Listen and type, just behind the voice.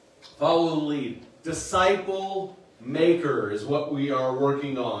Follow the lead. Disciple maker is what we are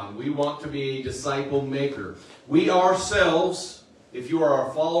working on. We want to be a disciple maker. We ourselves, if you are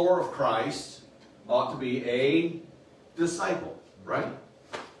a follower of Christ, ought to be a disciple, right?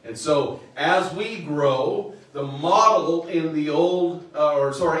 And so, as we grow, the model in the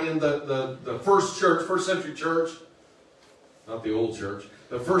the first church, first century church, not the old church,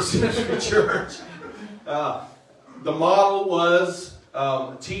 the first century church, the model was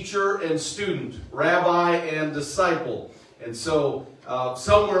teacher and student, rabbi and disciple. And so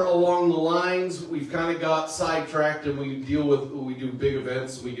somewhere along the lines, we've kind of got sidetracked, and we do big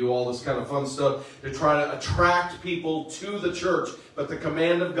events, we do all this kind of fun stuff to try to attract people to the church. But the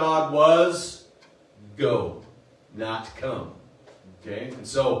command of God was go, not come. Okay? And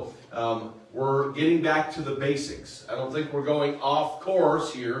so we're getting back to the basics. I don't think we're going off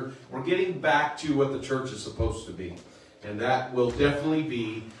course here. We're getting back to what the church is supposed to be. And that will definitely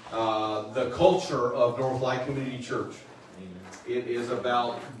be the culture of North Light Community Church. It is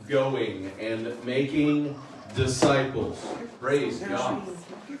about going and making disciples. Praise God.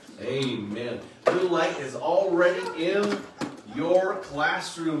 Amen. Blue light is already in your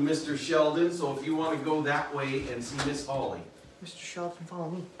classroom, Mr. Sheldon. So if you want to go that way and see Miss Holly. Mr. Sheldon,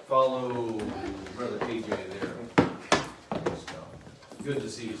 follow me. Follow Brother PJ there. Praise God. Good to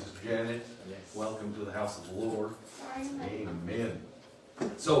see you, Sister Janet. Yes. Welcome to the house of the Lord. Amen.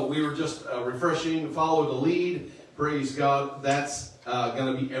 So we were just refreshing, follow the lead. Praise God. That's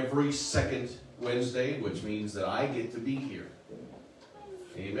going to be every second Wednesday, which means that I get to be here.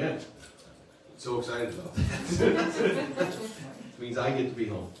 Amen. So excited about that. Means I get to be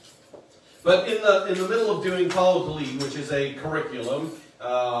home. But in the middle of doing Follow the Lead, which is a curriculum,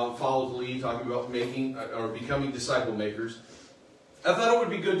 Follow the Lead, talking about making or becoming disciple makers, I thought it would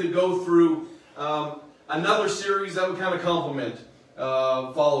be good to go through another series that would kind of complement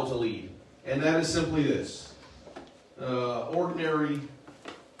Follow to Lead. And that is simply this. Ordinary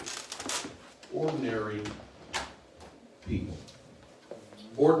people.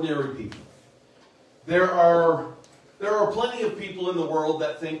 Ordinary people. There are plenty of people in the world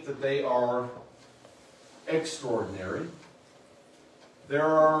that think that they are extraordinary. There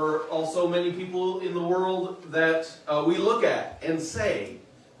are also many people in the world that we look at and say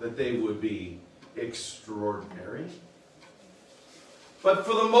that they would be extraordinary. But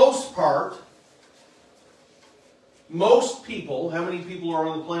for the most part, most people, how many people are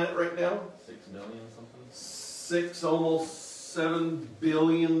on the planet right now? 6 million something? 6, almost 7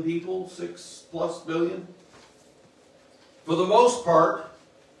 billion people, 6+ billion. For the most part,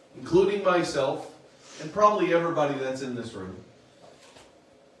 including myself, and probably everybody that's in this room,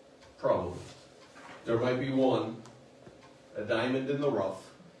 probably. There might be one, a diamond in the rough,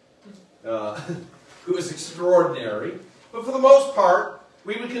 who is extraordinary. But for the most part,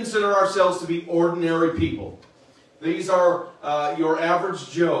 we would consider ourselves to be ordinary people. These are your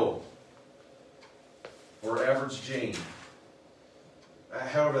average Joe or average Jane.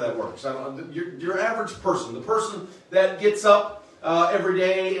 However that works. Your average person, the person that gets up every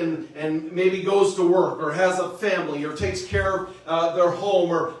day and maybe goes to work or has a family or takes care of their home,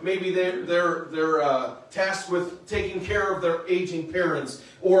 or maybe they're tasked with taking care of their aging parents,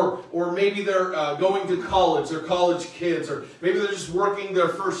 or maybe they're going to college, they're college kids, or maybe they're just working their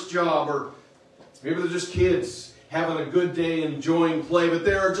first job, or maybe they're just kids having a good day, enjoying play, but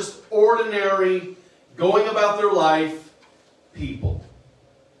they are just ordinary, going about their life people.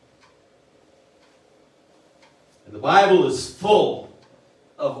 And the Bible is full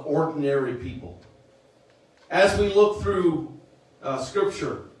of ordinary people. As we look through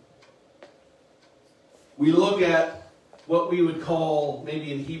Scripture, we look at what we would call,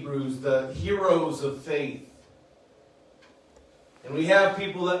 maybe in Hebrews, the heroes of faith. And we have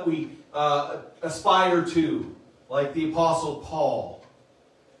people that we aspire to, like the Apostle Paul.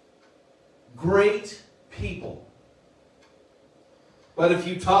 Great people. But if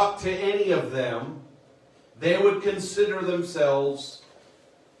you talk to any of them, they would consider themselves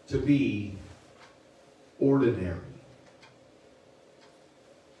to be ordinary.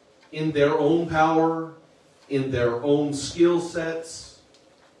 In their own power, in their own skill sets.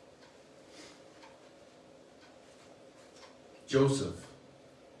 Joseph,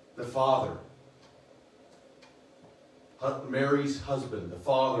 the father, Mary's husband, the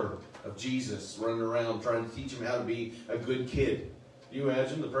father of Jesus, running around trying to teach him how to be a good kid. Can you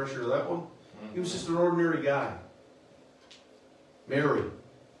imagine the pressure of that one? He was just an ordinary guy. Mary,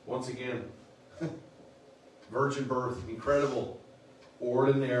 once again, virgin birth, incredible,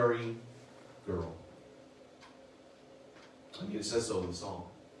 ordinary girl. I mean, it says so in the song.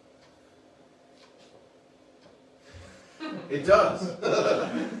 It does.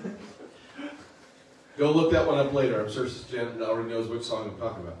 Go look that one up later. I'm sure Sister Janet already knows which song I'm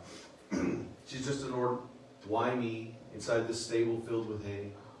talking about. She's just an ordinary, why me, inside this stable filled with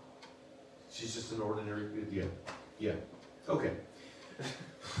hay? She's just an ordinary, yeah. Okay.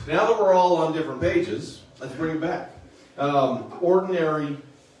 Now that we're all on different pages, let's bring it back. Ordinary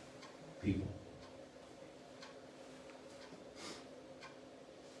people.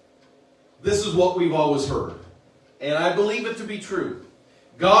 This is what we've always heard, and I believe it to be true.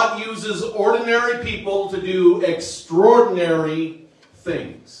 God uses ordinary people to do extraordinary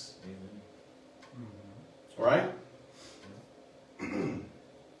things. All right?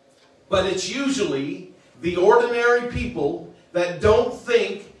 But it's usually the ordinary people that don't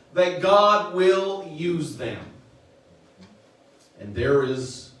think that God will use them. And there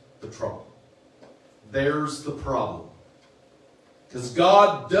is the trouble. There's the problem. Because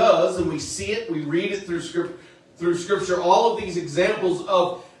God does, and we see it, we read it through Scripture, all of these examples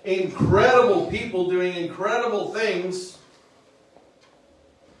of incredible people doing incredible things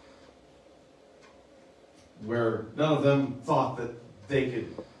where none of them thought that they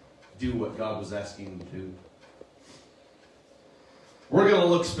could do what God was asking them to do. We're going to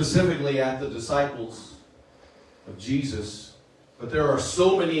look specifically at the disciples of Jesus, but there are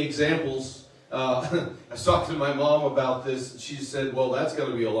so many examples. I was talking to my mom about this, and she said, well, that's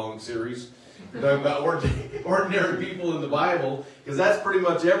going to be a long series about ordinary people in the Bible, because that's pretty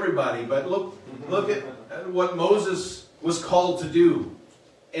much everybody. But look at what Moses was called to do,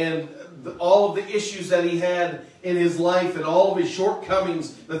 and all of the issues that he had in his life, and all of his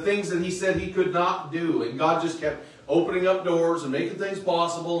shortcomings, the things that he said he could not do. And God just kept opening up doors and making things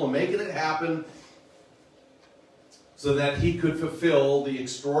possible and making it happen, so that he could fulfill the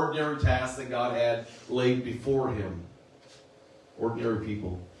extraordinary task that God had laid before him. Ordinary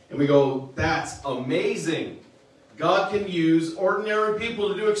people. And we go, that's amazing. God can use ordinary people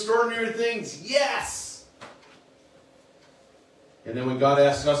to do extraordinary things. Yes! And then when God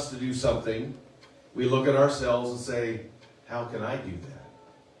asks us to do something, we look at ourselves and say, how can I do that?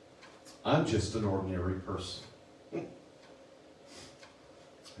 I'm just an ordinary person. I'm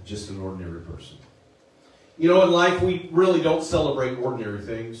just an ordinary person. You know, in life, we really don't celebrate ordinary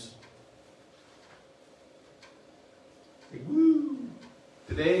things. Like, woo!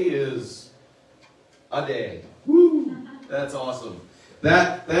 Today is a day. Woo! That's awesome.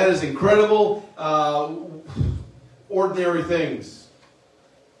 That is incredible. Ordinary things.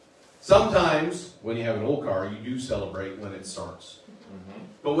 Sometimes, when you have an old car, you do celebrate when it starts.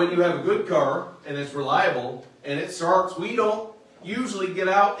 But when you have a good car, and it's reliable, and it starts, we don't usually get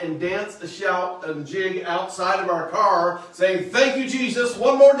out and dance, and shout, and jig outside of our car saying, thank you, Jesus,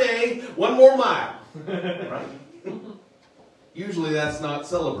 one more day, one more mile. Right? Usually that's not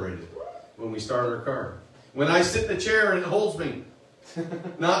celebrated when we start our car. When I sit in a chair and it holds me,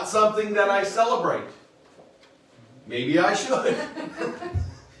 not something that I celebrate. Maybe I should.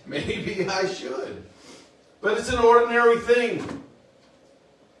 Maybe I should. But it's an ordinary thing.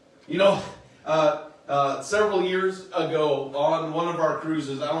 You know, several years ago on one of our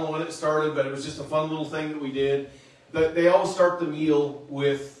cruises, I don't know when it started, but it was just a fun little thing that we did. They always start the meal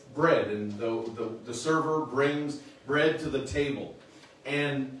with bread, and the server brings bread to the table.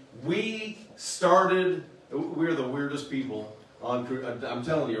 And we're the weirdest people on cruise. I'm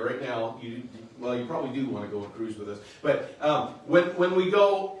telling you right now, you probably do want to go on a cruise with us. But when we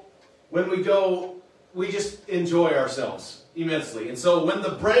go, we just enjoy ourselves immensely. And so when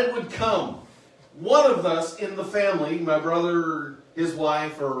the bread would come, one of us in the family, my brother, his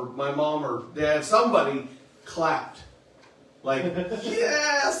wife, or my mom or dad, somebody clapped. Like,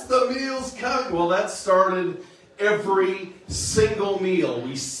 yes, the meal's coming. Well, that started every single meal.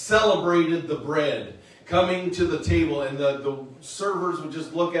 We celebrated the bread coming to the table, and the servers would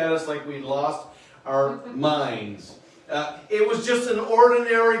just look at us like we'd lost our minds. It was just an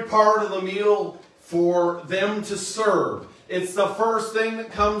ordinary part of the meal for them to serve. It's the first thing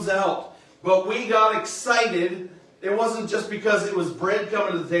that comes out. But we got excited. It wasn't just because it was bread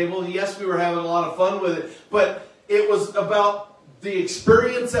coming to the table. Yes, we were having a lot of fun with it. But it was about the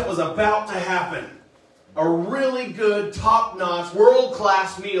experience that was about to happen. A really good, top-notch,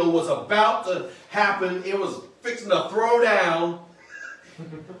 world-class meal was about to happen. It was fixing to throw down,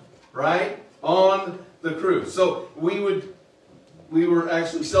 right, on the cruise. So we were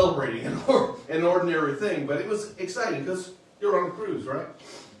actually celebrating an ordinary thing, but it was exciting because you're on a cruise, right?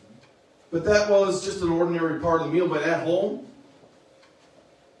 But that was just an ordinary part of the meal. But at home,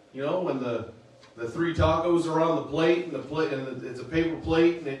 you know, when the 3 tacos are on the plate, and it's a paper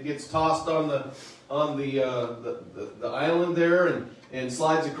plate, and it gets tossed on the island there, and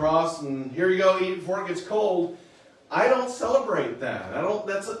slides across, and here you go, eat it before it gets cold. I don't celebrate that.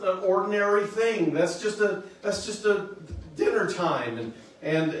 That's an ordinary thing. That's just a dinner time.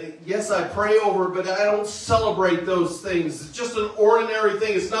 And yes, I pray over it, but I don't celebrate those things. It's just an ordinary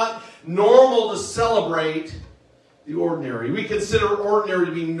thing. It's not normal to celebrate the ordinary. We consider ordinary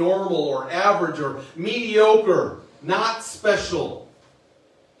to be normal or average or mediocre, not special,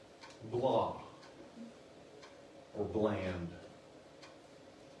 blah, or bland.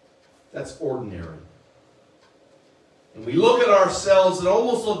 That's ordinary. And we look at ourselves and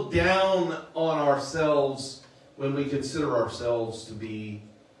almost look down on ourselves when we consider ourselves to be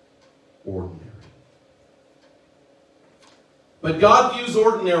ordinary. But God views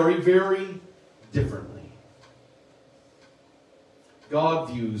ordinary very differently. God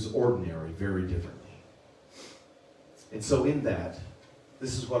views ordinary very differently. And so in that,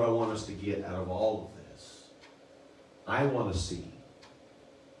 this is what I want us to get out of all of this. I want to see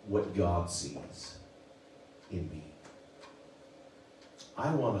what God sees in me.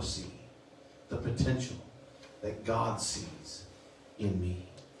 I want to see the potential that God sees in me.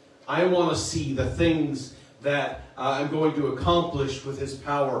 I want to see the things that I'm going to accomplish with His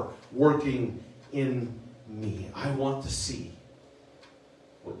power working in me. I want to see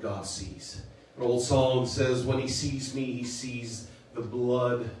what God sees. An old song says, when He sees me, He sees the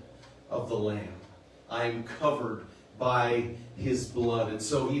blood of the Lamb. I am covered by His blood. And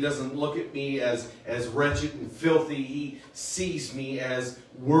so He doesn't look at me as wretched and filthy. He sees me as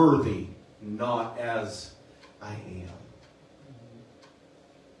worthy, not as I am.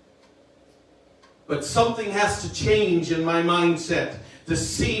 But something has to change in my mindset to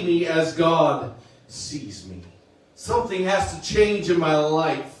see me as God sees me. Something has to change in my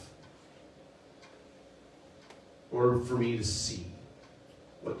life in order for me to see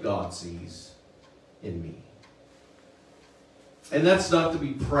what God sees in me. And that's not to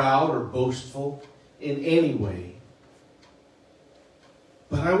be proud or boastful in any way.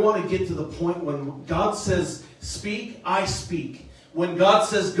 But I want to get to the point when God says, speak, I speak. When God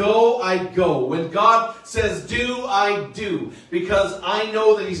says go, I go. When God says do, I do. Because I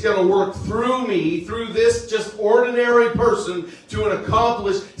know that He's going to work through me, through this just ordinary person, to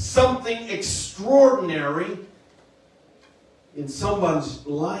accomplish something extraordinary in someone's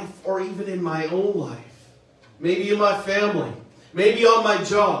life or even in my own life. Maybe in my family. Maybe on my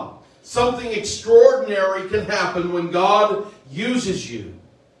job. Something extraordinary can happen when God uses you.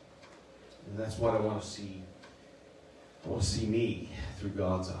 And that's what I want to see. I want to see me through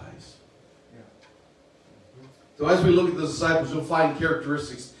God's eyes. So as we look at the disciples, you'll find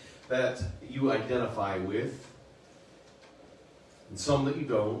characteristics that you identify with. And some that you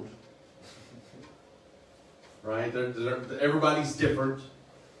don't. Right? Everybody's different.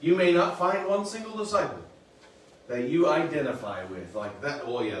 You may not find one single disciple that you identify with. Like that,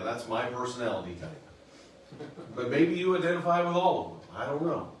 oh yeah, that's my personality type. But maybe you identify with all of them. I don't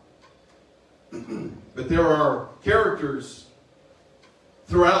know. But there are characters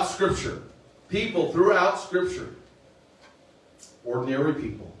throughout Scripture, people throughout Scripture, ordinary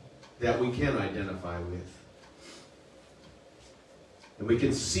people that we can identify with. And we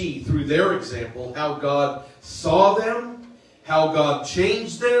can see through their example how God saw them, how God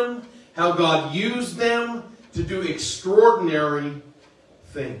changed them, how God used them to do extraordinary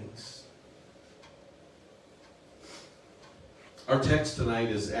things. Our text tonight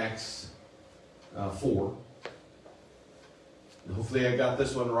is Acts 4. And hopefully I got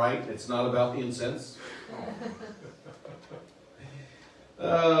this one right. It's not about incense.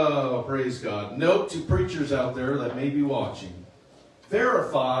 Oh, praise God. Note to preachers out there that may be watching.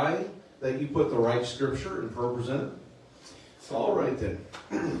 Verify that you put the right scripture and represent it. All right then.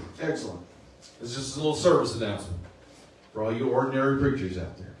 Excellent. It's just a little service announcement for all you ordinary preachers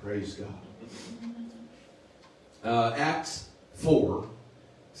out there. Praise God. Acts 4.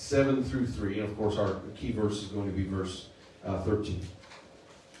 7 through 3. And of course, our key verse is going to be verse 13.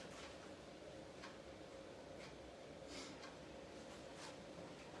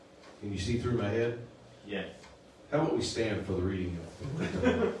 Can you see through my head? Yes. How about we stand for the reading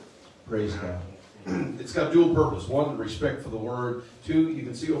of Praise God. It's got dual purpose. One, respect for the word. Two, you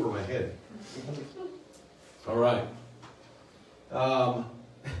can see over my head. All right. All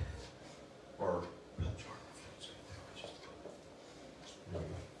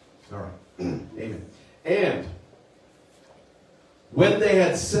right. Amen. And when they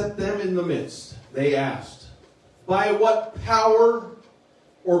had set them in the midst, they asked, by what power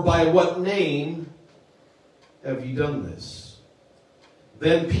or by what name have you done this?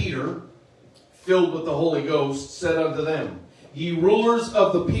 Then Peter, filled with the Holy Ghost, said unto them, ye rulers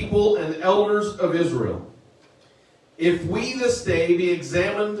of the people and elders of Israel, if we this day be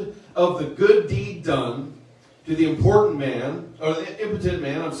examined of the good deed done to the important man, or the impotent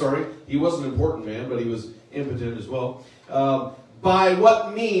man, I'm sorry. He was an important man, but he was impotent as well. By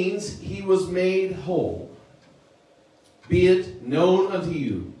what means he was made whole. Be it known unto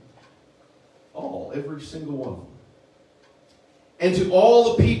you, all, every single one of them. And to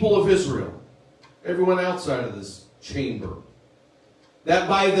all the people of Israel, everyone outside of this chamber, that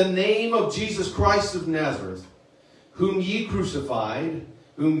by the name of Jesus Christ of Nazareth, whom ye crucified,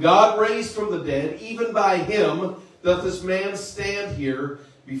 whom God raised from the dead, even by him doth this man stand here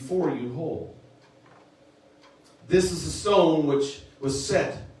before you whole. This is the stone which was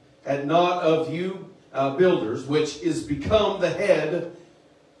set at naught of you builders, which is become the head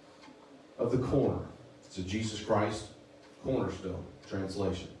of the corner. It's a Jesus Christ cornerstone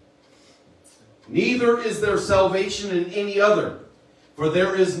translation. Neither is there salvation in any other, for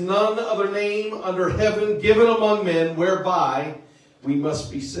there is none other name under heaven given among men whereby we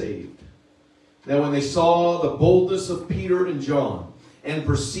must be saved. Now when they saw the boldness of Peter and John, and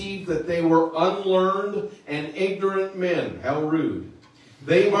perceived that they were unlearned and ignorant men, how rude,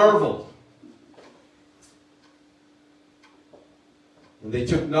 they marveled. And they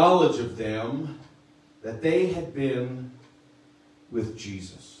took knowledge of them that they had been with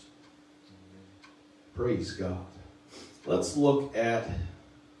Jesus. Praise God. Let's look at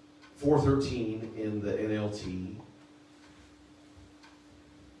 4:13 in the NLT.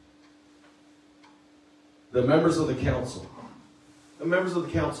 The members of the council. The members of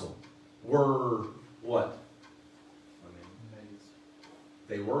the council were what? Amazed.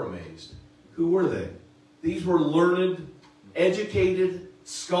 They were amazed. Who were they? These were learned, educated,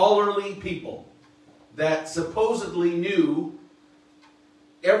 scholarly people that supposedly knew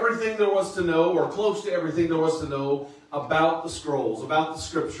everything there was to know, or close to everything there was to know, about the scrolls, about the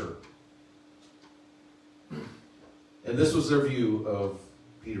scripture. And this was their view of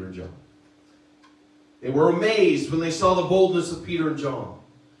Peter and John. They were amazed when they saw the boldness of Peter and John.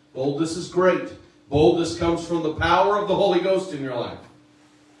 Boldness is great. Boldness comes from the power of the Holy Ghost in your life.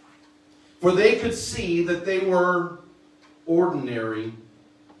 For they could see that they were ordinary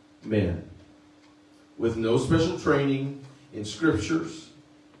men with no special training in scriptures.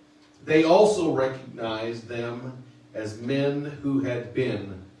 They also recognized them as men who had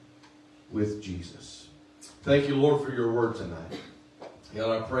been with Jesus. Thank you, Lord, for your word tonight.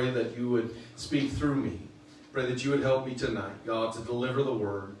 God, I pray that you would speak through me. Pray that you would help me tonight, God, to deliver the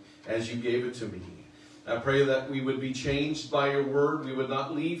word as you gave it to me. I pray that we would be changed by your word. We would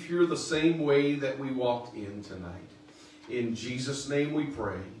not leave here the same way that we walked in tonight. In Jesus' name we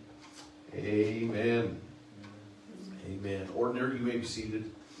pray. Amen. Amen. Ordinary, you may be seated.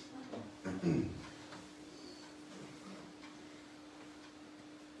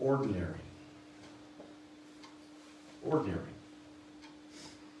 Ordinary. Ordinary.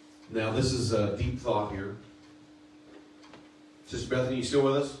 Now, this is a deep thought here. Sister Bethany, you still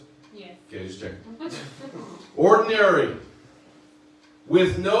with us? Yes. Okay, just checking. Ordinary.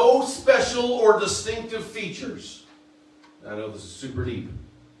 With no special or distinctive features. I know this is super deep.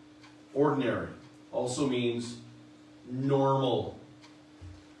 Ordinary also means normal.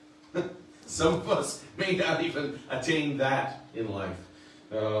 Some of us may not even attain that in life.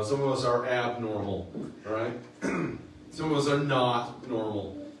 Some of us are abnormal, right? Some of us are not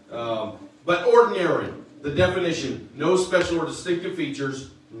normal. But ordinary, the definition, no special or distinctive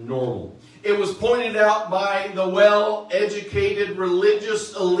features, normal. It was pointed out by the well-educated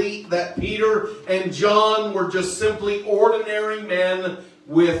religious elite that Peter and John were just simply ordinary men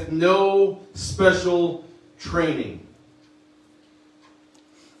with no special training.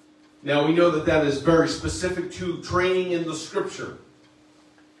 Now we know that that is very specific to training in the scripture.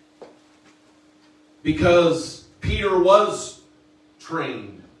 Because Peter was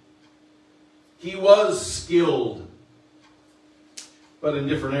trained. He was skilled. But in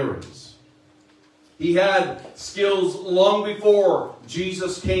different areas. He had skills long before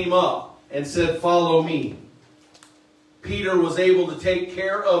Jesus came up and said, "Follow me." Peter was able to take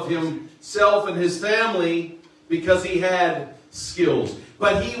care of himself and his family because he had skills.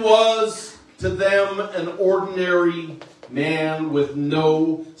 But he was, to them, an ordinary man with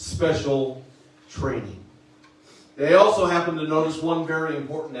no special training. They also happened to notice one very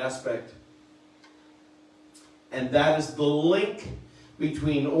important aspect. And that is the link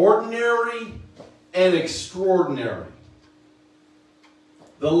between ordinary and extraordinary.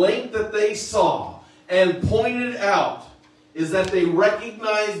 The link that they saw and pointed out is that they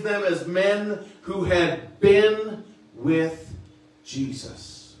recognized them as men who had been with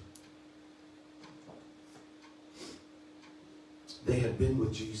Jesus. They had been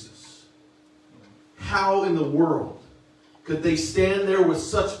with Jesus. How in the world could they stand there with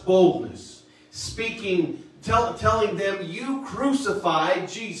such boldness, speaking telling them, you crucified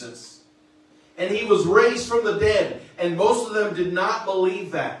Jesus. And he was raised from the dead. And most of them did not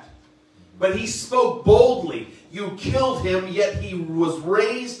believe that. But he spoke boldly. You killed him, yet he was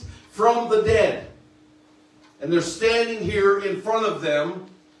raised from the dead. And they're standing here in front of them,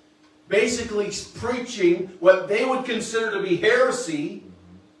 basically preaching what they would consider to be heresy.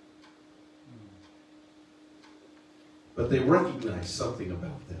 But they recognized something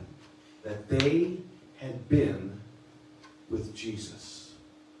about them. That they had been with Jesus.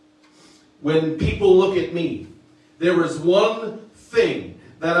 When people look at me, there is one thing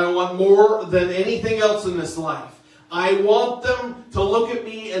that I want more than anything else in this life. I want them to look at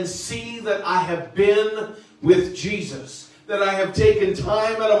me and see that I have been with Jesus. That I have taken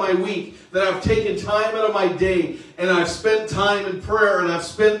time out of my week. That I've taken time out of my day. And I've spent time in prayer. And I've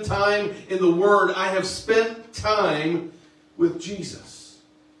spent time in the Word. I have spent time with Jesus.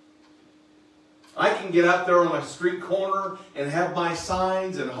 I can get out there on my street corner and have my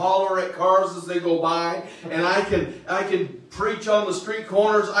signs and holler at cars as they go by. And I can preach on the street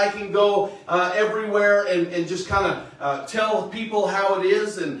corners. I can go everywhere and just kind of tell people how it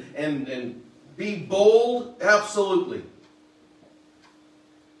is and be bold. Absolutely.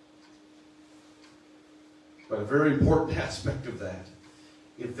 But a very important aspect of that,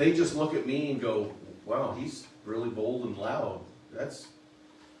 if they just look at me and go, wow, he's really bold and loud. That's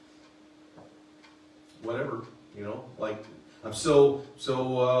whatever, like I'm so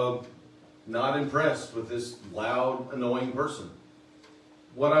not impressed with this loud, annoying person.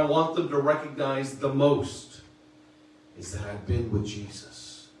 What I want them to recognize the most is that I've been with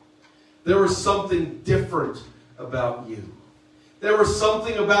Jesus. There was something different about you. There was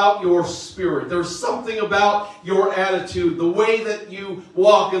something about your spirit. There was something about your attitude, the way that you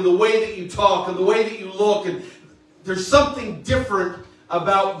walk and the way that you talk and the way that you look. And there's something different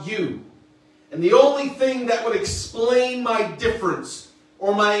about you. And the only thing that would explain my difference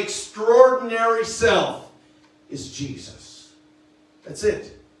or my extraordinary self is Jesus. That's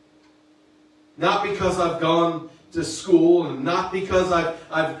it. Not because I've gone to school and not because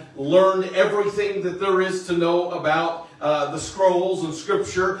I've learned everything that there is to know about the scrolls and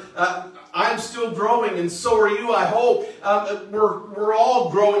Scripture. I'm still growing, and so are you, I hope. We're all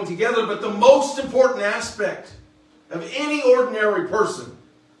growing together, but the most important aspect of any ordinary person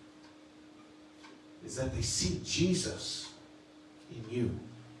is that they see Jesus in you.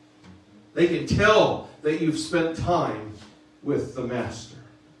 They can tell that you've spent time with the Master.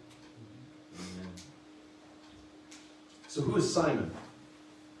 So who is Simon?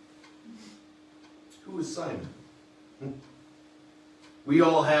 Who is Simon? We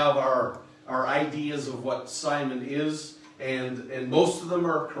all have our ideas of what Simon is, and most of them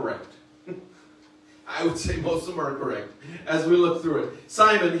are correct. I would say most of them are correct as we look through it.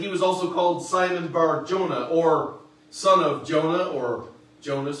 Simon, he was also called Simon Bar Jonah, or son of Jonah, or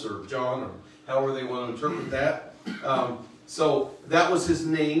Jonas, or John, or however they want to interpret that. So that was his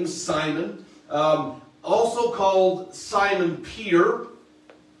name, Simon. Also called Simon Peter,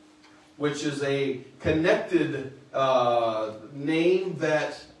 which is a connected name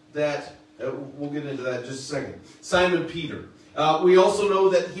that we'll get into that in just a second. Simon Peter. We also know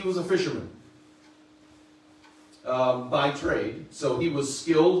that he was a fisherman. By trade. So he was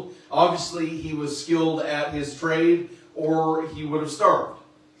skilled. Obviously, he was skilled at his trade, or he would have starved.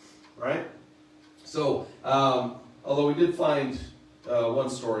 Right? So, although we did find one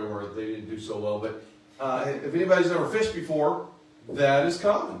story where they didn't do so well, but if anybody's ever fished before, that is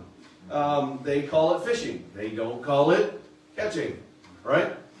common. They call it fishing. They don't call it catching.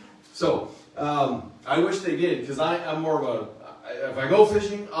 Right? So, I wish they did, because I'm more of if I go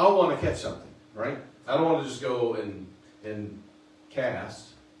fishing, I want to catch something. Right? I don't want to just go and cast,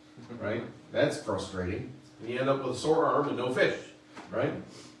 right? That's frustrating. And you end up with a sore arm and no fish, right?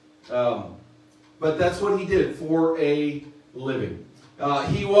 But that's what he did for a living.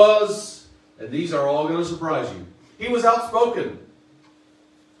 He was, and these are all going to surprise you, he was outspoken.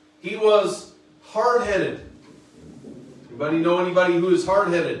 He was hard-headed. Anybody know anybody who is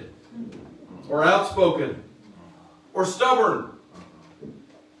hard-headed? Or outspoken? Or stubborn?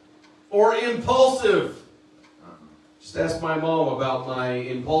 Or impulsive. Just ask my mom about my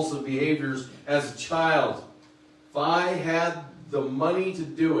impulsive behaviors as a child. If I had the money to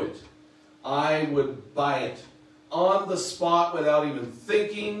do it, I would buy it on the spot without even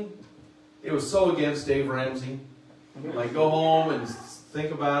thinking. It was so against Dave Ramsey. Like, go home and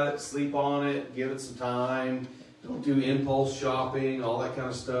think about it, sleep on it, give it some time. Don't do impulse shopping, all that kind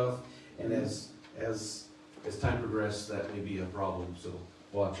of stuff. And as time progressed, that may be a problem. So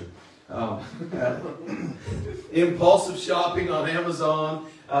watch it. impulsive shopping on Amazon,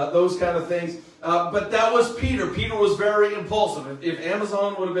 those kind of things. But that was Peter. Peter was very impulsive. If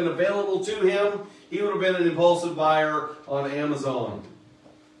Amazon would have been available to him, he would have been an impulsive buyer on Amazon.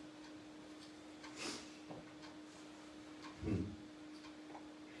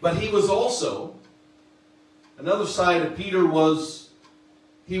 But he was also, another side of Peter was,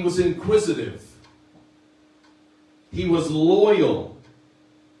 he was inquisitive. He was loyal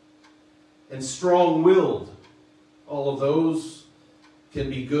and strong-willed. All of those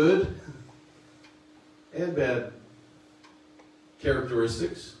can be good and bad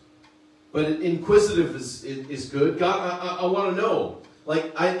characteristics. But inquisitive is good. God, I want to know.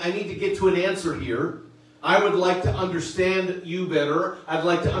 Like, I need to get to an answer here. I would like to understand you better. I'd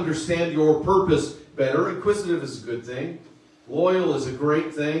like to understand your purpose better. Inquisitive is a good thing. Loyal is a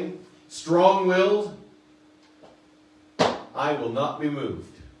great thing. Strong-willed, I will not be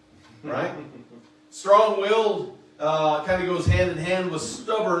moved. Right? Strong-willed kind of goes hand in hand with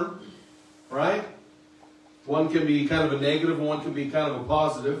stubborn. Right? One can be kind of a negative, and one can be kind of a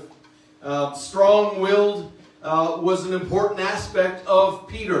positive. Strong-willed was an important aspect of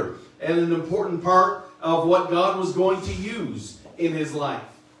Peter and an important part of what God was going to use in his life.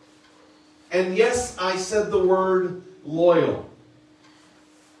 And yes, I said the word loyal.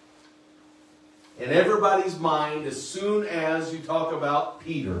 And everybody's mind, as soon as you talk about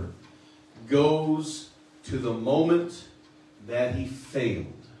Peter, goes to the moment that he failed.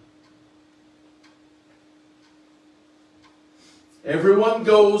 Everyone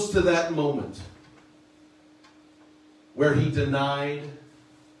goes to that moment where he denied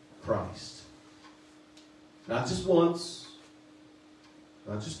Christ. Not just once,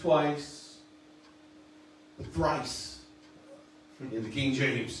 not just twice, but thrice in the King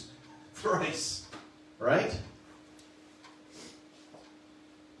James. Thrice, right?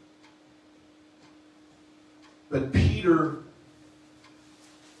 But Peter,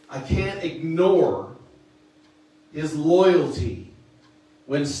 I can't ignore his loyalty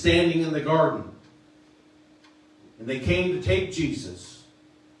when standing in the garden. And they came to take Jesus.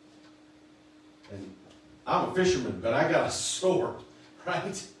 And I'm a fisherman, but I got a sword,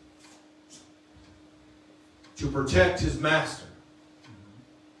 right? To protect his master.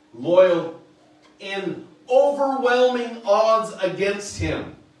 Loyal in overwhelming odds against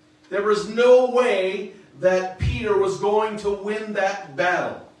him. There was no way that Peter was going to win that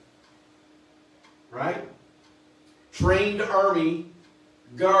battle. Right? Trained army,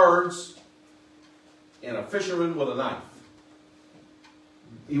 guards, and a fisherman with a knife.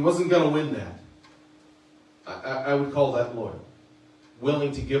 He wasn't going to win that. I would call that loyal.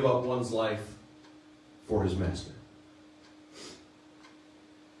 Willing to give up one's life for his master.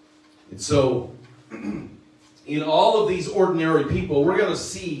 And so, in all of these ordinary people, we're going to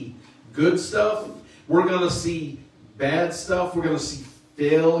see good stuff. We're going to see bad stuff. We're going to see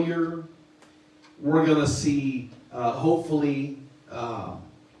failure. We're going to see, hopefully,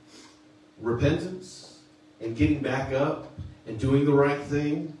 repentance and getting back up and doing the right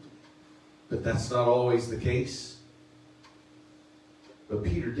thing. But that's not always the case. But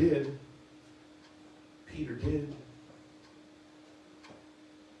Peter did. Peter did.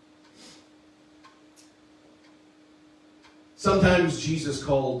 Sometimes Jesus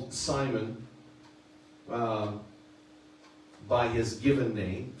called Simon by his given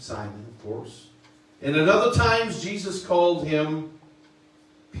name, Simon, of course. And at other times, Jesus called him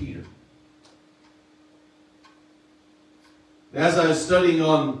Peter. As I was studying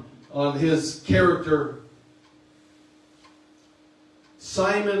on his character,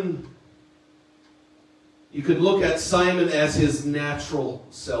 Simon, you could look at Simon as his natural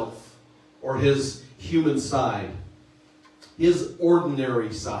self or his human side, his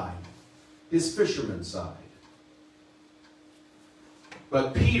ordinary side, his fisherman side.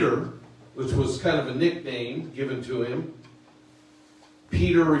 But Peter, which was kind of a nickname given to him,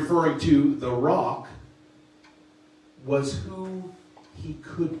 Peter referring to the rock, was who he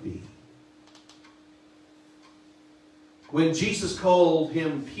could be. When Jesus called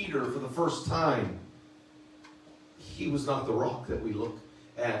him Peter for the first time, he was not the rock that we look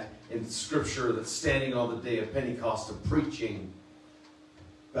at in Scripture that's standing on the day of Pentecost and preaching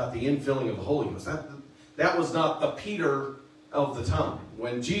about the infilling of the Holy Ghost. That was not the Peter of the time.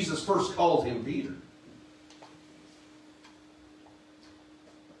 When Jesus first called him Peter,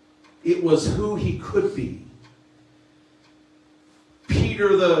 it was who he could be.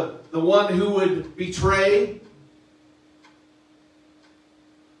 Peter, the one who would betray.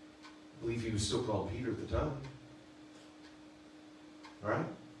 I believe he was still called Peter at the time. All right?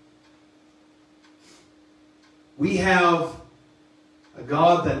 We have a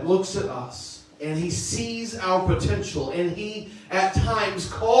God that looks at us and He sees our potential, and He at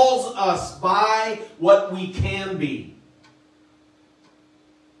times calls us by what we can be.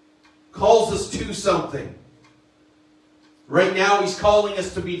 Calls us to something. Right now He's calling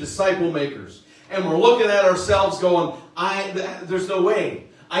us to be disciple makers. And we're looking at ourselves going, there's no way.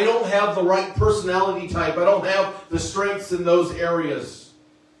 I don't have the right personality type. I don't have the strengths in those areas.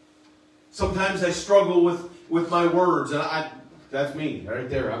 Sometimes I struggle with my words. And that's me right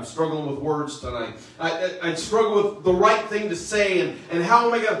there. I'm struggling with words tonight. I struggle with the right thing to say. And how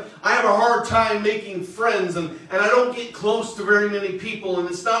am I going to... I have a hard time making friends. And I don't get close to very many people. And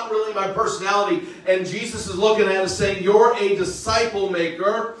it's not really my personality. And Jesus is looking at us saying, you're a disciple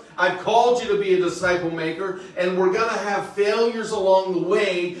maker. I've called you to be a disciple maker, and we're going to have failures along the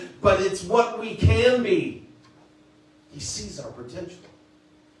way, but it's what we can be. He sees our potential.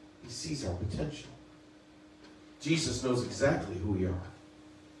 He sees our potential. Jesus knows exactly who we are,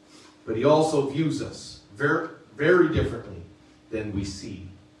 but He also views us very, very differently than we see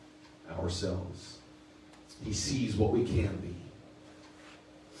ourselves. He sees what we can be.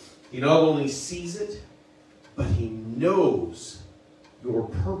 He not only sees it, but He knows your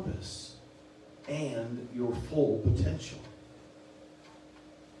purpose and your full potential.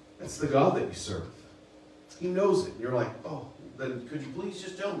 That's the God that you serve. He knows it. And you're like, oh, then could you please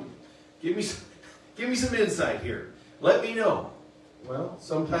just tell me? Give me some insight here. Let me know. Well,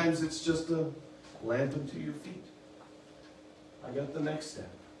 sometimes it's just a lamp unto your feet. I got the next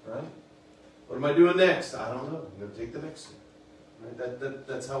step, right? What am I doing next? I don't know. I'm going to take the next step. Right?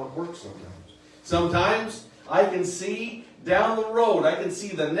 That's how it works sometimes. Sometimes I can see down the road. I can see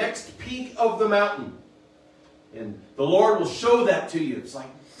the next peak of the mountain. And the Lord will show that to you. It's like,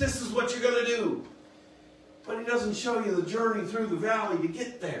 this is what you're going to do. But He doesn't show you the journey through the valley to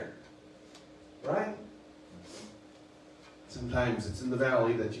get there. Right? Sometimes it's in the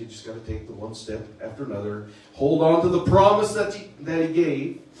valley that you just got to take the one step after another. Hold on to the promise that He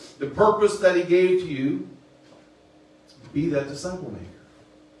gave. The purpose that He gave to you. Be that disciple maker.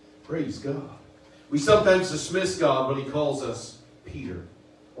 Praise God. We sometimes dismiss God when He calls us Peter,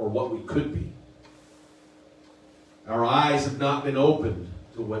 or what we could be. Our eyes have not been opened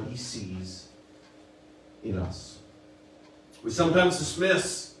to what He sees in us. We sometimes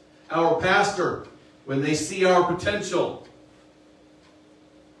dismiss our pastor when they see our potential.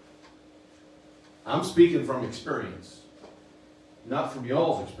 I'm speaking from experience. Not from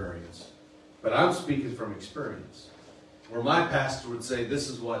y'all's experience, but I'm speaking from experience. Where my pastor would say, this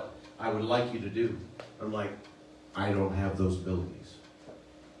is what I would like you to do. I'm like, I don't have those abilities.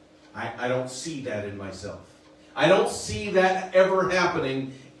 I don't see that in myself. I don't see that ever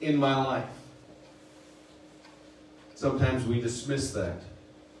happening in my life. Sometimes we dismiss that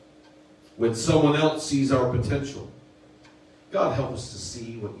when someone else sees our potential. God, help us to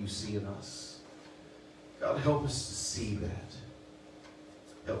see what you see in us. God, help us to see that.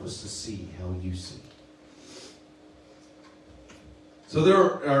 Help us to see how you see. So there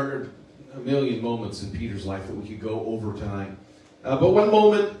are a million moments in Peter's life that we could go over tonight. But one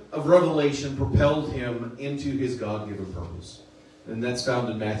moment of revelation propelled him into his God-given purpose. And that's found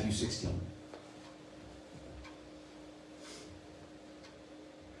in Matthew 16.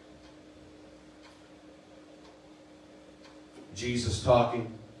 Jesus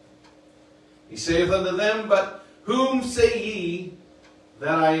talking. He saith unto them, but whom say ye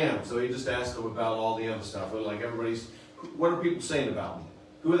that I am? So he just asked them about all the other stuff. Like everybody's, what are people saying about me?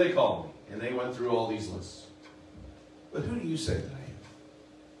 Who are they calling me? And they went through all these lists. But who do you say that I am?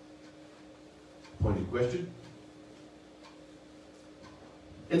 Pointed question.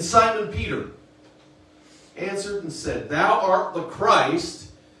 And Simon Peter answered and said, Thou art the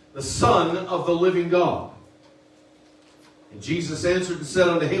Christ, the Son of the living God. And Jesus answered and said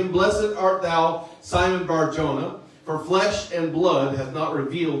unto him, Blessed art thou, Simon Bar-Jonah, for flesh and blood hath not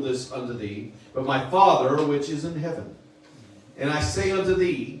revealed this unto thee, but my Father which is in heaven. And I say unto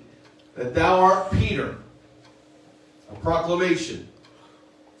thee, that thou art Peter. A proclamation.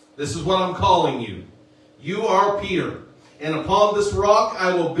 This is what I'm calling you. You are Peter. And upon this rock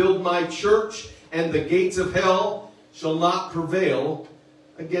I will build my church, and the gates of hell shall not prevail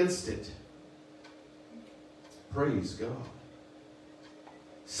against it. Praise God.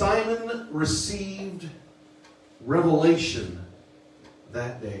 Simon received revelation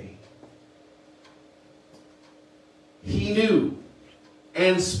that day. He knew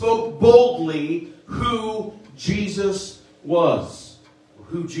and spoke boldly who Jesus was, or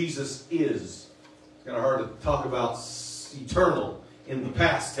who Jesus is. It's kind of hard to talk about eternal in the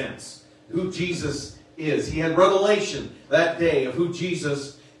past tense. Who Jesus is. He had revelation that day of who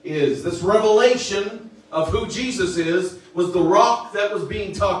Jesus is. This revelation of who Jesus is was the rock that was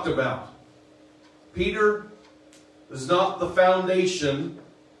being talked about. Peter is not the foundation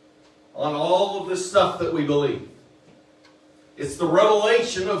on all of this stuff that we believe. It's the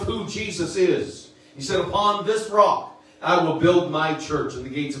revelation of who Jesus is. He said, upon this rock I will build my church, and the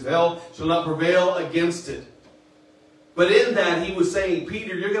gates of hell shall not prevail against it. But in that, he was saying,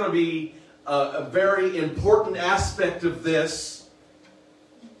 Peter, you're going to be a very important aspect of this.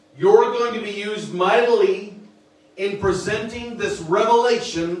 You're going to be used mightily in presenting this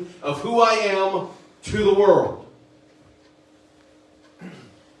revelation of who I am to the world.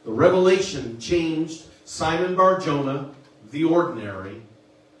 The revelation changed Simon Bar-Jonah, the ordinary,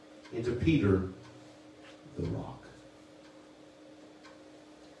 into Peter, the rock.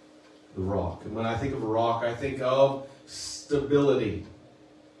 The rock. And when I think of a rock, I think of stability.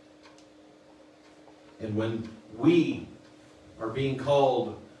 And when we are being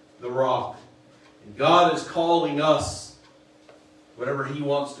called the rock, and God is calling us whatever He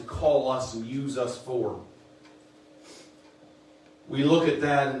wants to call us and use us for, we look at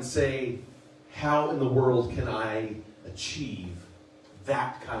that and say, how in the world can I achieve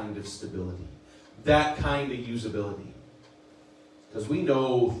that kind of stability, that kind of usability? Because we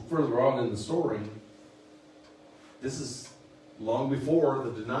know further on in the story, this is long before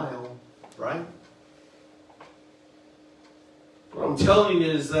the denial, right? What I'm telling you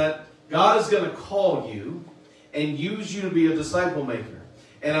is that God is going to call you and use you to be a disciple maker.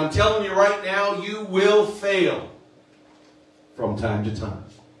 And I'm telling you right now, you will fail from time to time.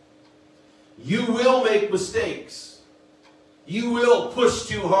 You will make mistakes. You will push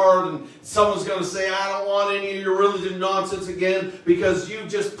too hard and someone's going to say, I don't want any of your religion nonsense again because you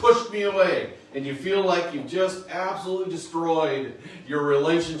just pushed me away. And you feel like you've just absolutely destroyed your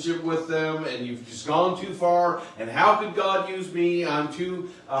relationship with them and you've just gone too far. And how could God use me? I'm too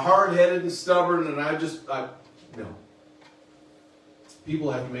hard-headed and stubborn and no.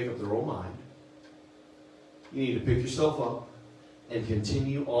 People have to make up their own mind. You need to pick yourself up and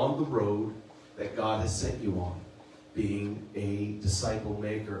continue on the road that God has sent you on, being a disciple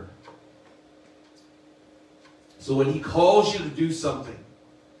maker. So when He calls you to do something,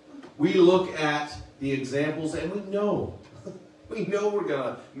 we look at the examples and we know we're going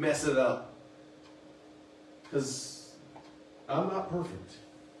to mess it up. Because I'm not perfect.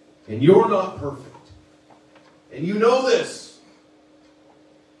 And you're not perfect. And you know this.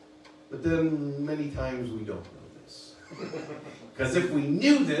 But then many times we don't know this. Because if we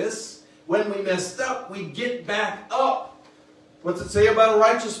knew this, when we messed up, we'd get back up. What's it say about a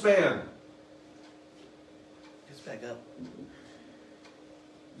righteous man? Gets back up.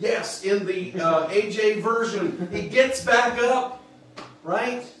 Yes, in the AJ version, he gets back up,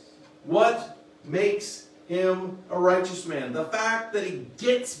 right? What makes him a righteous man? The fact that he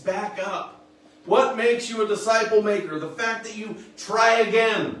gets back up. What makes you a disciple maker? The fact that you try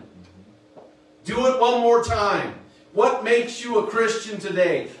again. Do it one more time. What makes you a Christian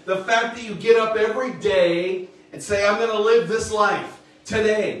today? The fact that you get up every day and say, I'm going to live this life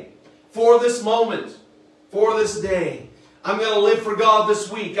today, for this moment, for this day. I'm going to live for God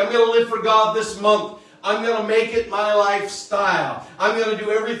this week. I'm going to live for God this month. I'm going to make it my lifestyle. I'm going to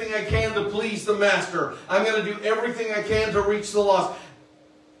do everything I can to please the Master. I'm going to do everything I can to reach the lost.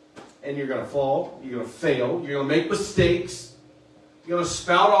 And you're going to fall. You're going to fail. You're going to make mistakes. You're going to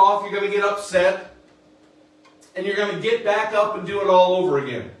spout off. You're going to get upset. And you're going to get back up and do it all over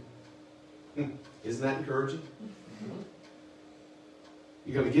again. Isn't that encouraging?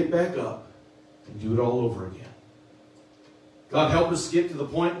 You're going to get back up and do it all over again. God help us get to the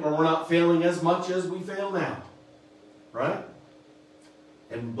point where we're not failing as much as we fail now. Right?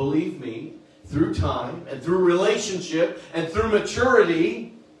 And believe me, through time and through relationship and through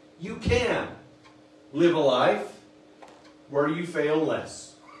maturity, you can live a life where you fail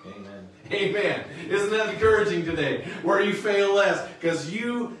less. Amen. Amen. Isn't that encouraging today? Where you fail less. Because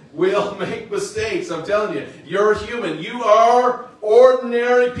you will make mistakes. I'm telling you. You're human. You are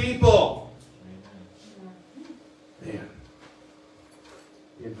ordinary people. Man.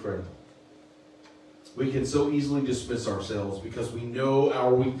 Incredible. We can so easily dismiss ourselves because we know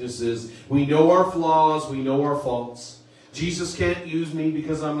our weaknesses. We know our flaws. We know our faults. Jesus can't use me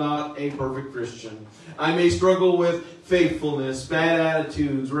because I'm not a perfect Christian. I may struggle with faithfulness, bad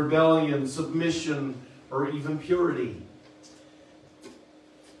attitudes, rebellion, submission, or even purity.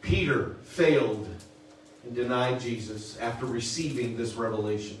 Peter failed and denied Jesus after receiving this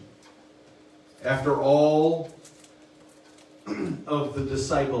revelation. After all of the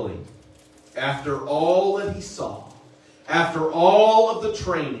discipling, after all that he saw, after all of the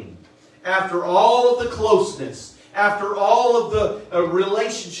training, after all of the closeness, After all of the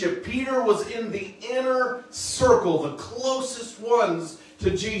relationship, Peter was in the inner circle, the closest ones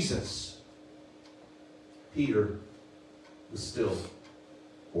to Jesus. Peter was still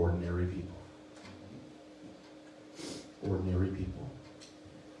ordinary people. Ordinary people.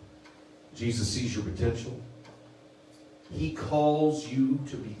 Jesus sees your potential. He calls you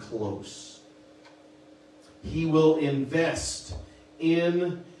to be close. He will invest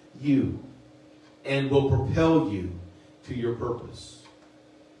in you and will propel you to your purpose.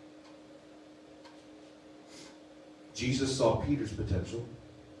 Jesus saw Peter's potential.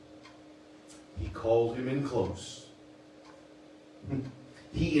 He called him in close.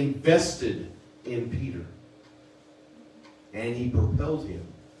 He invested in Peter. And he propelled him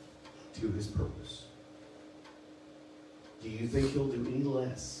to his purpose. Do you think he'll do any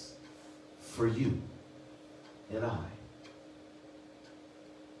less for you and I?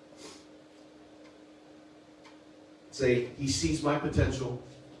 Say, he sees my potential.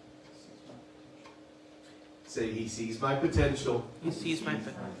 Say, he sees my potential. He sees my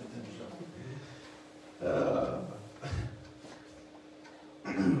potential.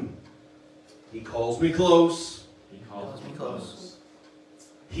 He calls me close. He calls me close.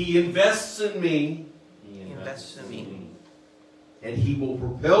 He invests in me. He invests in me. And he will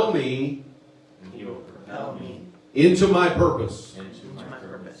propel me into my purpose. Into my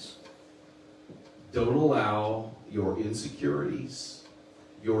purpose. Don't allow your insecurities,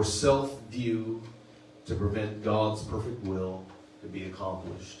 your self-view to prevent God's perfect will to be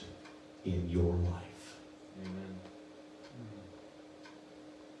accomplished in your life. Amen.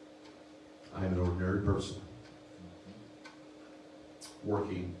 I am an ordinary person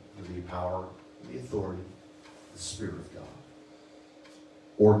working with the power, the authority, the Spirit of God.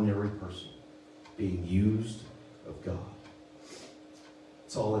 Ordinary person being used of God.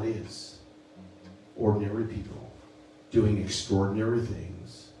 That's all it is. Ordinary people doing extraordinary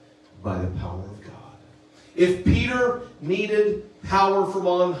things by the power of God. If Peter needed power from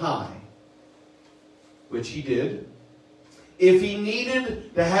on high, which he did, if he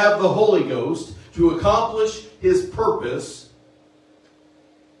needed to have the Holy Ghost to accomplish his purpose,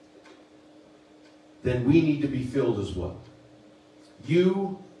 then we need to be filled as well.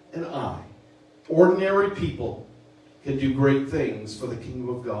 You and I, ordinary people, can do great things for the kingdom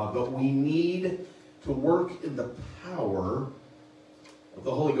of God, but we need to work in the power of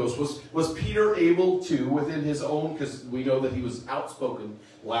the Holy Ghost. Was Peter able to, within his own, because we know that he was outspoken,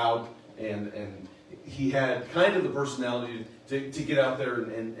 loud, and he had kind of the personality to get out there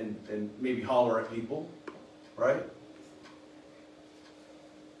and maybe holler at people, right?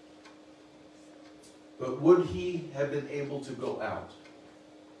 But would he have been able to go out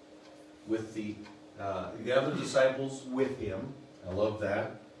with the other disciples with him? I love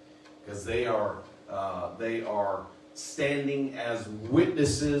that, because they are standing as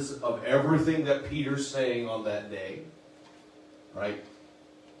witnesses of everything that Peter's saying on that day, right?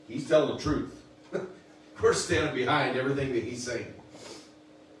 He's telling the truth. We're standing behind everything that he's saying.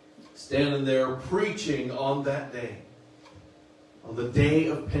 Standing there preaching on that day, on the day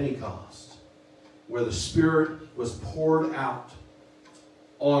of Pentecost, where the Spirit was poured out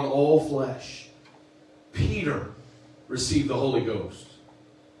on all flesh. Peter received the Holy Ghost.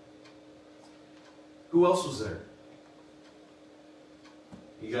 Who else was there?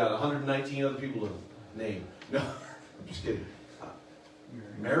 You got 119 other people to name. No, I'm just kidding.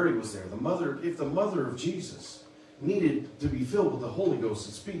 Mary was there. If the mother of Jesus needed to be filled with the Holy Ghost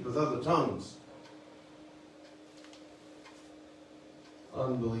and speak with other tongues.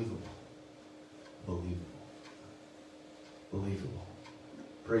 Unbelievable. Believable.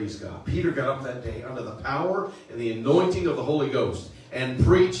 Praise God. Peter got up that day under the power and the anointing of the Holy Ghost and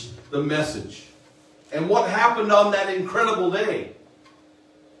preached the message. And what happened on that incredible day?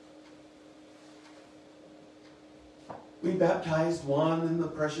 We baptized one in the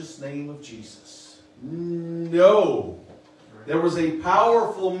precious name of Jesus. No. There was a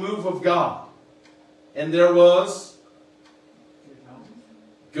powerful move of God. And there was,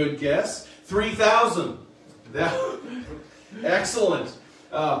 good guess, 3,000. Excellent.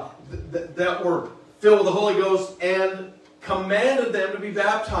 That were filled with the Holy Ghost and commanded them to be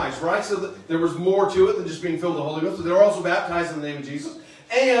baptized, right? So that there was more to it than just being filled with the Holy Ghost. So they were also baptized in the name of Jesus.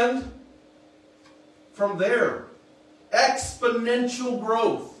 And from there, exponential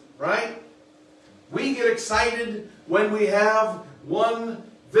growth, right? We get excited when we have one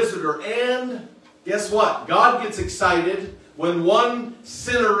visitor. And guess what? God gets excited when one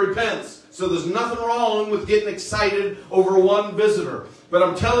sinner repents. So there's nothing wrong with getting excited over one visitor. But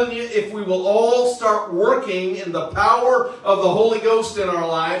I'm telling you, if we will all start working in the power of the Holy Ghost in our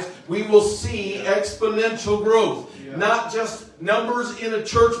lives, we will see exponential growth. Yeah. Not just numbers in a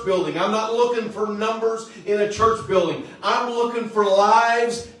church building. I'm not looking for numbers in a church building. I'm looking for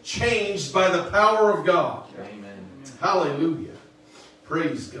lives changed by the power of God. Amen. Hallelujah.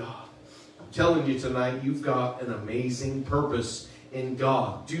 Praise God. I'm telling you tonight, you've got an amazing purpose in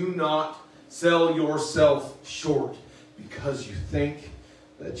God. Do not sell yourself short because you think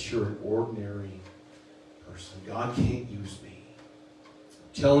that you're an ordinary person. God can't use me.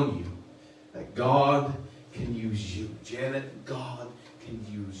 I'm telling you that God can use you. Janet, God can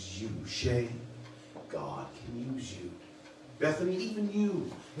use you. Shay, God can use you. Bethany, even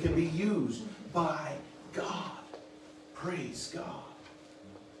you can be used by God. Praise God.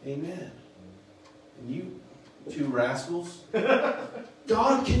 Amen. And you two rascals,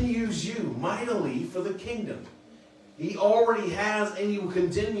 God can use you mightily for the kingdom. He already has, and He will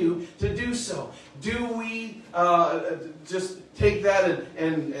continue to do so. Do we just take that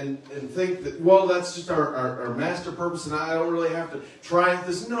and think that, well, that's just our master purpose, and I don't really have to try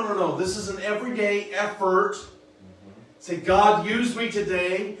this? No. This is an everyday effort. Say, God, use me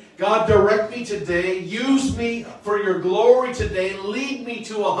today. God, direct me today. Use me for your glory today. Lead me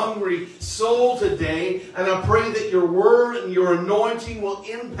to a hungry soul today. And I pray that your word and your anointing will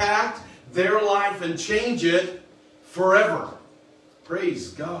impact their life and change it forever. Praise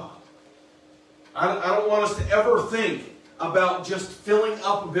God. I don't want us to ever think about just filling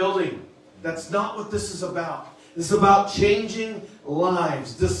up a building. That's not what this is about. This is about changing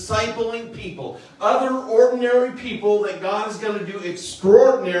lives, discipling people, other ordinary people that God is going to do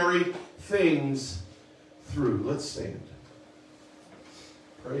extraordinary things through. Let's stand.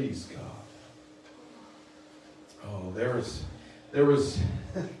 Praise God. Oh, there was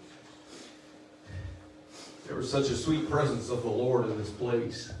such a sweet presence of the Lord in this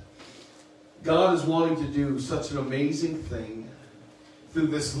place. God is wanting to do such an amazing thing through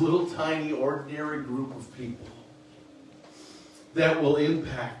this little tiny ordinary group of people that will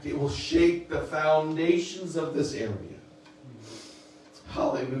impact, it will shape the foundations of this area.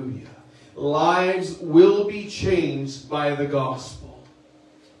 Hallelujah. Lives will be changed by the gospel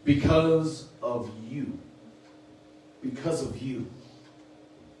because of you. Because of you.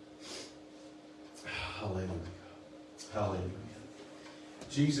 Hallelujah. Hallelujah.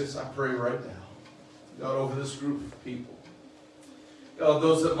 Jesus, I pray right now, God, over this group of people, God,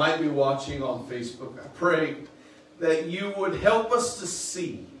 those that might be watching on Facebook, I pray that you would help us to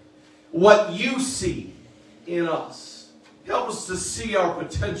see what you see in us. Help us to see our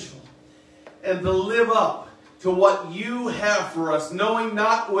potential and to live up to what you have for us, knowing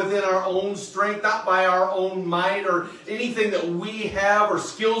not within our own strength, not by our own might or anything that we have or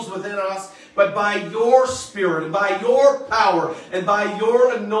skills within us, but by your Spirit and by your power and by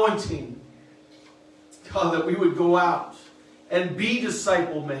your anointing. God, that we would go out and be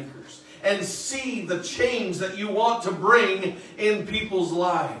disciple makers and see the change that you want to bring in people's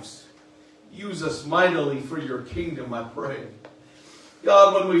lives. Use us mightily for your kingdom, I pray.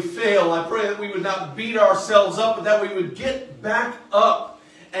 God, when we fail, I pray that we would not beat ourselves up, but that we would get back up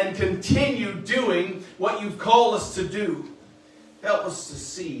and continue doing what you've called us to do. Help us to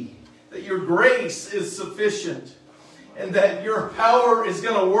see that your grace is sufficient and that your power is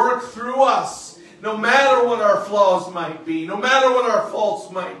going to work through us, no matter what our flaws might be, no matter what our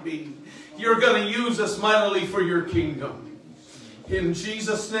faults might be. You're going to use us mightily for your kingdom. In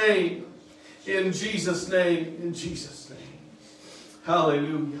Jesus' name, in Jesus' name, in Jesus' name.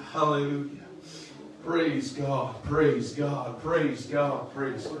 Hallelujah, hallelujah. Praise God, praise God, praise God,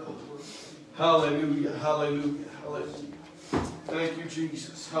 praise God. Hallelujah, hallelujah, hallelujah. Thank you,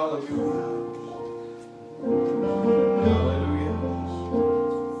 Jesus. Hallelujah. Hallelujah.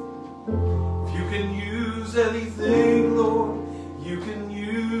 If you can use anything, Lord, you can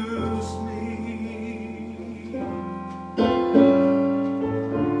use me.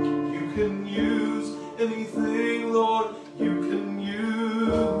 You can use anything, Lord, you can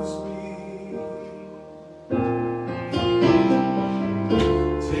use me.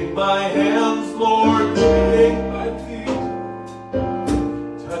 Take my hands, Lord, take my feet.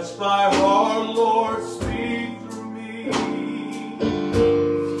 Touch my heart, Lord.